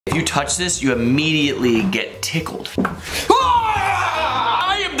If you touch this, you immediately get tickled.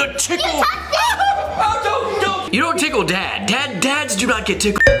 I am the tickle. You touched it! Oh, don't. You don't tickle Dad. Dads do not get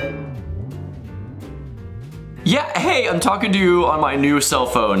tickled. Yeah, hey, I'm talking to you on my new cell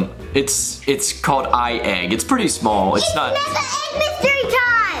phone. It's called iEgg. It's pretty small. It's not. Mega Egg Mystery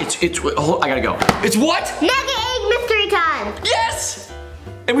Time! I gotta go. It's what? Mega Egg Mystery Time! Yes!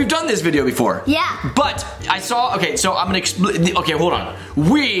 And we've done this video before. Yeah. But I saw, okay, so I'm gonna explain, okay, hold on.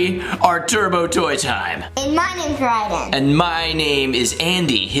 We are Turbo Toy Time. And my name's Ryden. And my name is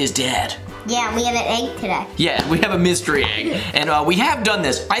Andy, his dad. Yeah, we have an egg today. Yeah, we have a mystery egg. And we have done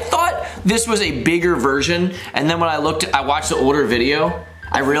this. I thought this was a bigger version, and then when I watched the older video,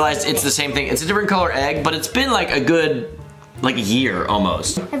 I realized it's the same thing. It's a different color egg, but it's been like a good, year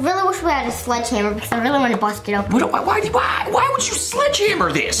almost. I really wish we had a sledgehammer because I really want to bust it open. Why would you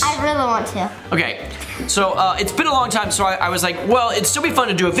sledgehammer this? I really want to. Okay, so it's been a long time, so I was like, well, it'd still be fun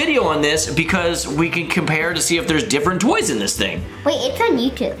to do a video on this because we can compare to see if there's different toys in this thing. Wait, it's on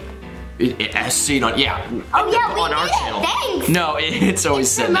YouTube. As seen on, yeah. Oh yeah, we on our did channel. It. Thanks. No, it's always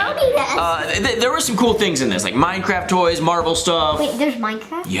said that. There were some cool things in this, like Minecraft toys, Marvel stuff. Wait, there's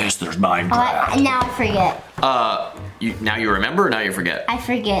Minecraft? Yes, there's Minecraft. Oh, now I forget. Now you remember or now you forget? I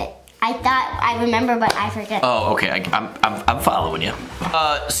forget. I thought I remember, but I forget. Oh, okay. I'm following you.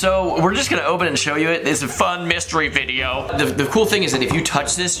 So we're just gonna open and show you it. It's a fun mystery video. The cool thing is that if you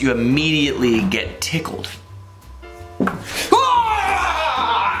touch this, you immediately get tickled.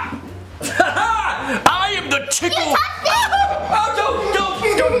 I am the tickle. You touched it!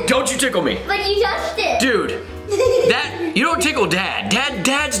 Oh, don't you tickle me. But you touched it. Dude, you don't tickle Dad.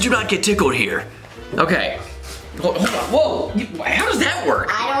 Dads do not get tickled here. Okay. Hold on. Whoa. How does that work?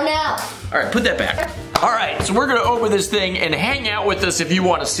 I don't know. All right, put that back. All right, so we're gonna open this thing and hang out with us if you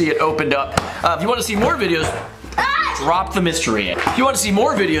want to see it opened up. If you want to see more videos, drop the mystery egg. If you want to see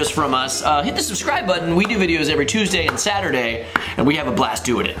more videos from us, hit the subscribe button. We do videos every Tuesday and Saturday, and we have a blast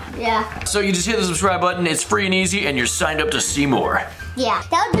doing it. Yeah. So you just hit the subscribe button. It's free and easy, and you're signed up to see more. Yeah,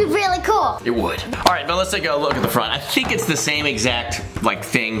 that would be really cool. It would. All right, now let's take a look at the front. I think it's the same exact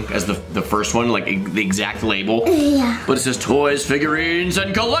thing as the first one, the exact label. Yeah. But it says toys, figurines,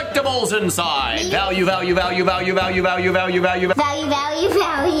 and collectibles inside. Value.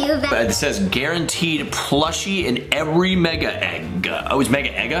 It says guaranteed plushie in every Mega Egg. Oh, it's Mega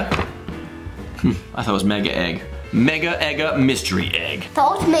Egga? I thought it was Mega Egg. Mega Egga Mystery Egg. The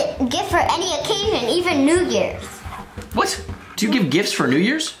ultimate gift for any occasion, even New Year's. What? Do you give gifts for New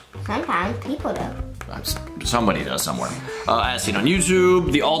Year's? Sometimes people do. Somebody does somewhere. As seen on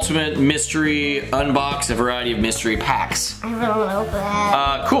YouTube, the ultimate mystery unbox a variety of mystery packs. I really want to open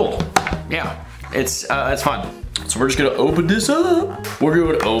it. Cool. Yeah, it's fun. So we're just gonna open this up. We're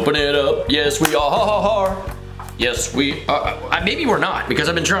gonna open it up. Yes, we are. Yes, we are. Maybe we're not because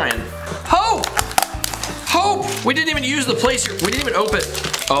I've been trying. Hope! Hope! We didn't even use the placer. We didn't even open.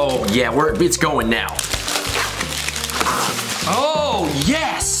 Oh yeah, it's going now. Oh,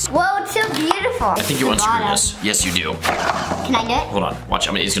 yes! Whoa, it's so beautiful. I think you unscrew this. Yes, you do. Can I do it? Hold on. Watch.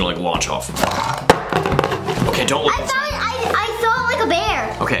 It's gonna launch off. Okay, don't look. I saw it like a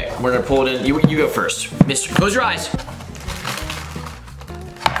bear. Okay, we're gonna pull it in. You go first. Mister, close your eyes.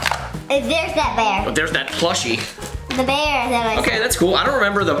 There's that bear. Oh, there's that plushie. The bear that I Okay, that's cool. I don't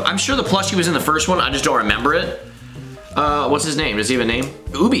remember I'm sure the plushie was in the first one. I just don't remember it. What's his name? Does he have a name?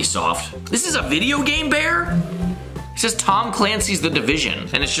 Ubisoft. This is a video game bear? It says Tom Clancy's The Division,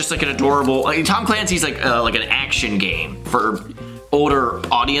 and it's just like an adorable. Tom Clancy's like an action game for older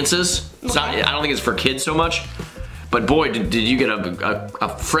audiences. It's not, I don't think it's for kids so much. But boy, did you get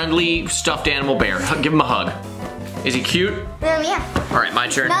a friendly stuffed animal bear. Give him a hug. Is he cute? Yeah. All right, my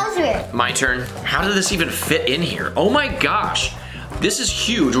turn. That was weird. My turn. How did this even fit in here? Oh my gosh, this is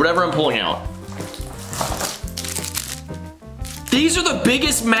huge. Whatever I'm pulling out. These are the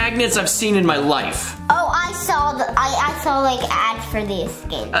biggest magnets I've seen in my life. Oh, I saw like ads for these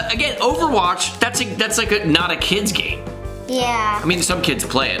games. Again, Overwatch. That's not a kid's game. Yeah. I mean, some kids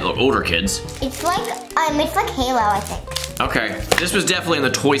play it, older kids. It's like Halo, I think. Okay, this was definitely in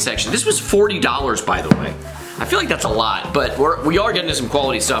the toy section. This was $40, by the way. I feel like that's a lot, but we are getting to some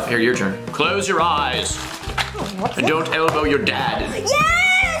quality stuff. Here, your turn. Close your eyes. And don't elbow your dad.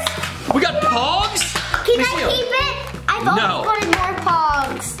 Yes! We got Pogs? Can I keep it? I've always wanted more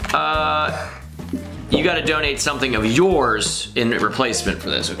Pogs. You gotta donate something of yours in replacement for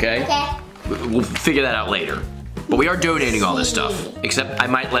this, okay? Okay. We'll figure that out later. But we are donating all this stuff. Except I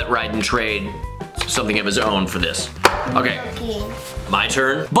might let Ryden trade something of his own for this. Okay. My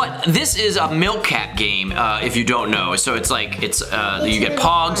turn. But this is a Milk Cat game, if you don't know. So it's you get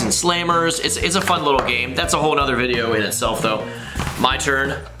Pogs and Slammers. It's a fun little game. That's a whole nother video in itself, though. My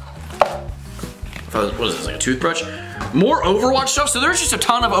turn. what is this, like a toothbrush? More Overwatch stuff? So there's just a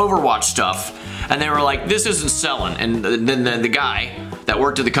ton of Overwatch stuff. And they were like, this isn't selling. And then the guy that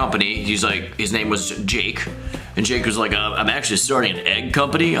worked at the company, he's like, his name was Jake. And Jake was like, I'm actually starting an egg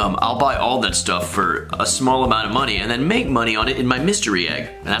company. I'll buy all that stuff for a small amount of money and then make money on it in my mystery egg.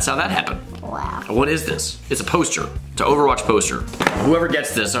 And that's how that happened. Wow. What is this? It's a poster. It's an Overwatch poster. Whoever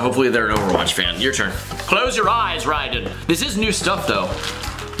gets this, hopefully they're an Overwatch fan. Your turn. Close your eyes, Raiden. This is new stuff, though.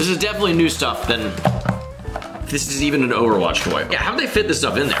 This is definitely new stuff than... This is even an Overwatch toy. Yeah, how do they fit this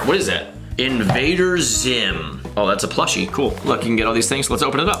stuff in there? What is that? Invader Zim. Oh, that's a plushie. Cool. Look, you can get all these things. Let's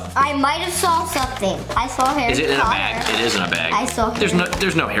open it up. I might have saw something. I saw Harry Potter. Is it in a bag? It is in a bag. I saw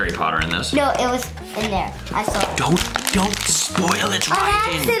There's no Harry Potter in this. No, it was in there. I saw it. Don't spoil it, Raiden.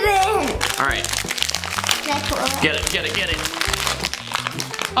 Accident. All right. Can I pull it? Get it.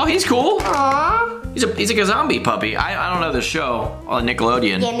 Oh, he's cool. Aww. He's like a zombie puppy. I don't know the show on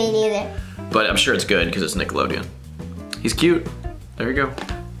Nickelodeon. Yeah, me neither. But I'm sure it's good because it's Nickelodeon. He's cute. There you go.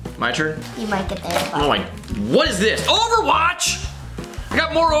 My turn? You might get there. Oh my, what is this? Overwatch! I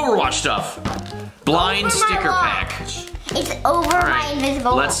got more Overwatch stuff. Blind Over my sticker watch. pack. It's over my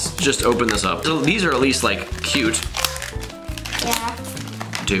invisible Let's just open this up. So these are at least like cute. Yeah.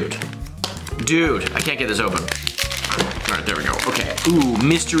 Dude, I can't get this open. All right, there we go. Okay. Ooh,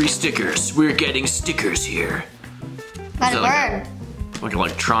 mystery stickers. We're getting stickers here. Got Is a that bird. Like an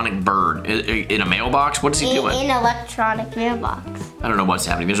electronic bird in a mailbox? What is he doing? In electronic mailbox. I don't know what's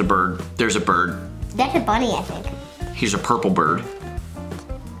happening. There's a bird. There's a bird. That's a bunny, I think. Here's a purple bird.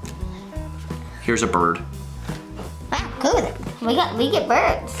 Here's a bird. Wow, good. We get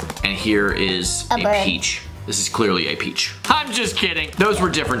birds. And here is a bird. peach. This is clearly a peach. I'm just kidding. Those were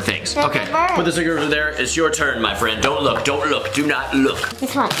different things. They're Okay, birds. put the sticker over there. It's your turn, my friend. Don't look, do not look.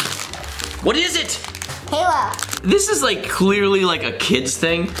 This one. What is it? Halo. This is like clearly like a kid's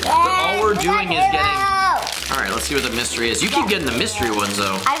thing. But all we're doing is getting... All right, let's see what the mystery is. You keep getting the mystery ones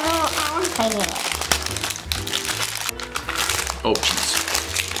though. I want to play Halo. Oh,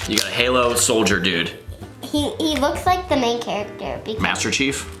 jeez. You got a Halo soldier dude. He looks like the main character. Because Master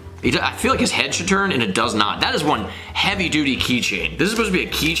Chief. I feel like his head should turn, and it does not. That is one heavy-duty keychain. This is supposed to be a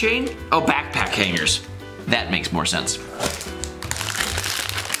keychain? Oh, backpack hangers. That makes more sense.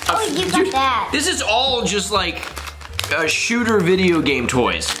 Oh, you got that. This is all just like shooter video game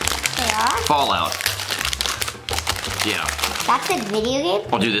toys. They are? Fallout. Yeah. That's a video game?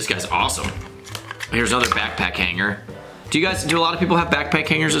 Oh, dude, this guy's awesome. Here's another backpack hanger. Do a lot of people have backpack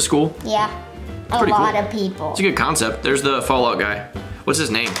hangers at school? Yeah. A Pretty lot cool. of people. It's a good concept. There's the Fallout guy. What's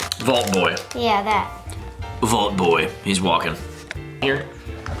his name? Vault Boy. Yeah, that. Vault Boy. He's walking. Here.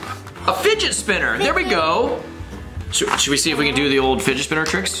 A fidget spinner. There we go. Should we see if we can do the old fidget spinner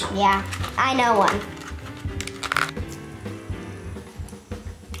tricks? Yeah, I know one.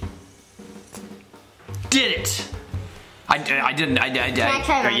 Did it. I didn't. Can I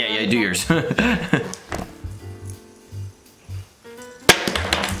try mine? Yeah, do yours.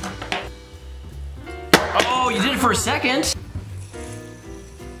 Oh, you did it for a second.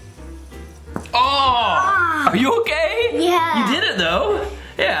 Oh, are you okay? Yeah. You did it though.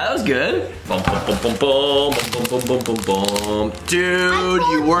 Yeah, that was good. Bum, bum, bum, bum, bum, bum, bum, bum, bum, bum. Dude,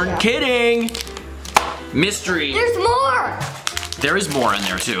 you weren't kidding. Mystery. There's more. There is more in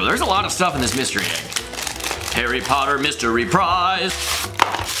there too. There's a lot of stuff in this mystery egg. Harry Potter mystery prize.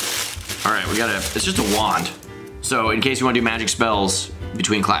 All right, it's just a wand. So in case you want to do magic spells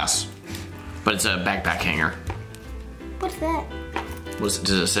between class. But it's a backpack hanger. What's that? Does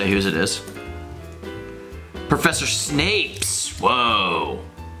it say whose it is? Professor Snape's. Whoa.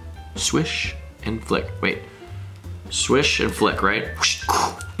 Swish and flick. Wait. Swish and flick, right?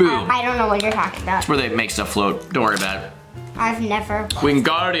 Boom. I don't know what you're talking about. That's where they make stuff float. Don't worry about it. I've never.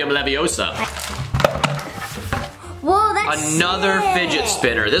 Wingardium Leviosa. Whoa, that's Another sick. fidget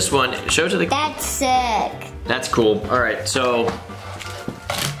spinner. This one, show it to the... That's sick. That's cool. All right, so...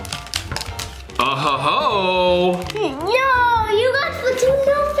 Oh-ho-ho! No, you got Splatoon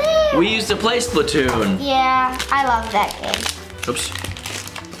no fair. We used to play Splatoon. Yeah, I love that game. Oops.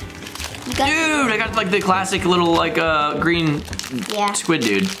 You got Dude, I got like the classic little like green Yeah. squid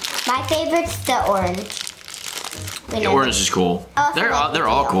dude. My favorite's the orange. The orange is cool. Oh, They're I like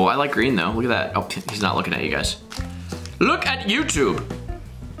all the cool. I like green though. Look at that. Oh, he's not looking at you guys. Look at YouTube.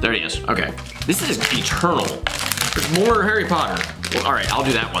 There he is. Okay. This is eternal. There's more Harry Potter. Well, all right, I'll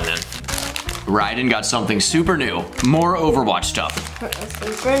do that one then. Raiden got something super new. More Overwatch stuff.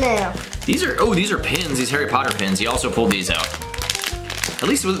 Super new. These are pins. These Harry Potter pins. He also pulled these out. At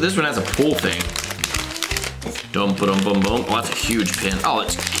least this one has a pull thing. Dum ba dum bum bum. Oh, that's a huge pin. Oh,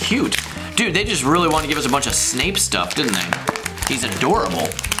 it's cute. Dude, they just really want to give us a bunch of Snape stuff, didn't they? He's adorable.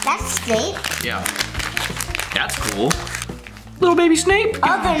 That's Snape. Yeah. That's cool. Little baby Snape.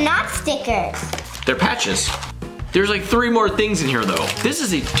 Oh, they're not stickers. They're patches. There's like 3 more things in here though. This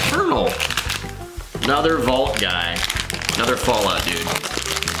is eternal. Another vault guy. Another Fallout dude.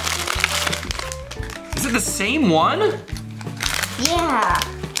 Is it the same one? Yeah.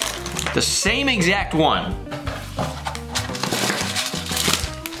 The same exact one.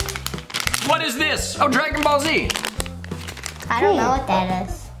 What is this? Oh, Dragon Ball Z. I don't know what that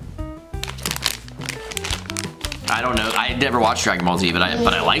is. I don't know. I never watched Dragon Ball Z, but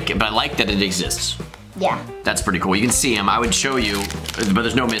I like it. But I like that it exists. Yeah. That's pretty cool. You can see him. I would show you, but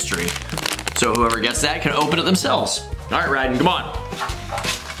there's no mystery. So whoever gets that can open it themselves. All right, Ryden, come on.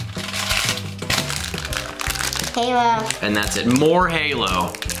 Halo. And that's it. More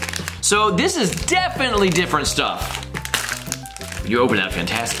Halo. So this is definitely different stuff. You opened that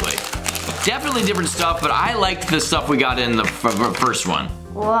fantastically. Definitely different stuff, but I liked the stuff we got in the first one.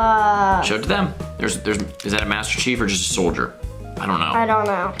 Whoa. Show it to them. Is that a Master Chief or just a soldier? I don't know. I don't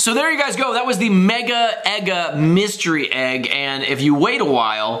know. So there you guys go. That was the Mega Egga Mystery Egg, and if you wait a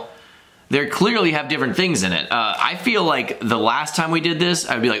while, they clearly have different things in it. I feel like the last time we did this,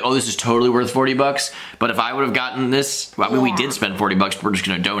 I'd be like, oh, this is totally worth 40 bucks. But if I would have gotten this, well, I mean, we did spend 40 bucks, but we're just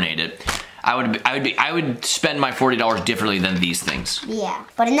gonna donate it. I would spend my $40 differently than these things. Yeah,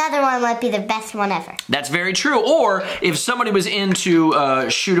 but another one might be the best one ever. That's very true. Or if somebody was into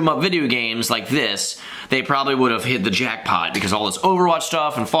shoot 'em up video games like this, they probably would have hit the jackpot because all this Overwatch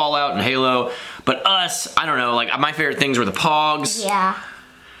stuff and Fallout and Halo. But us, I don't know, like my favorite things were the Pogs. Yeah.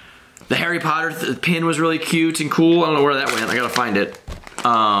 The Harry Potter pin was really cute and cool. I don't know where that went. I gotta find it.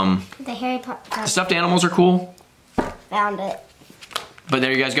 The Harry Potter. Stuffed animals are cool. Found it. But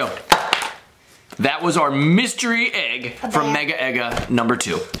there you guys go. That was our mystery egg from Mega Egga number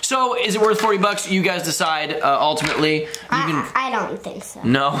 2. So is it worth 40 bucks? You guys decide ultimately. I don't think so.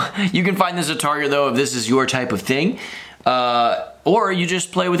 No, you can find this at Target though if this is your type of thing. Or you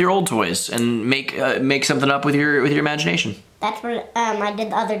just play with your old toys and make something up with your imagination. That's what I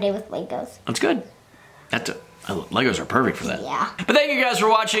did the other day with Legos. That's good. Legos are perfect for that. Yeah. But thank you guys for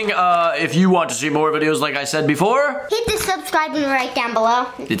watching. If you want to see more videos like I said before, hit the subscribe button right down below.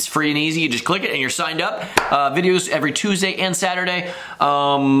 It's free and easy. You just click it and you're signed up. Videos every Tuesday and Saturday.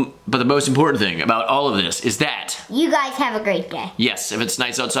 But the most important thing about all of this is that you guys have a great day. Yes, if it's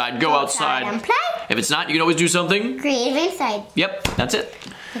nice outside, go outside. And play. If it's not, you can always do something creative inside. Yep, that's it.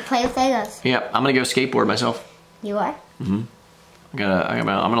 You play with Legos. Yep, I'm gonna go skateboard myself. You are? Mm-hmm. I'm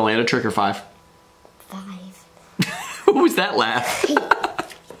gonna land a trick or 5. 5. What was that laugh?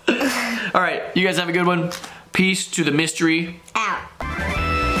 All right, you guys have a good one. Peace to the mystery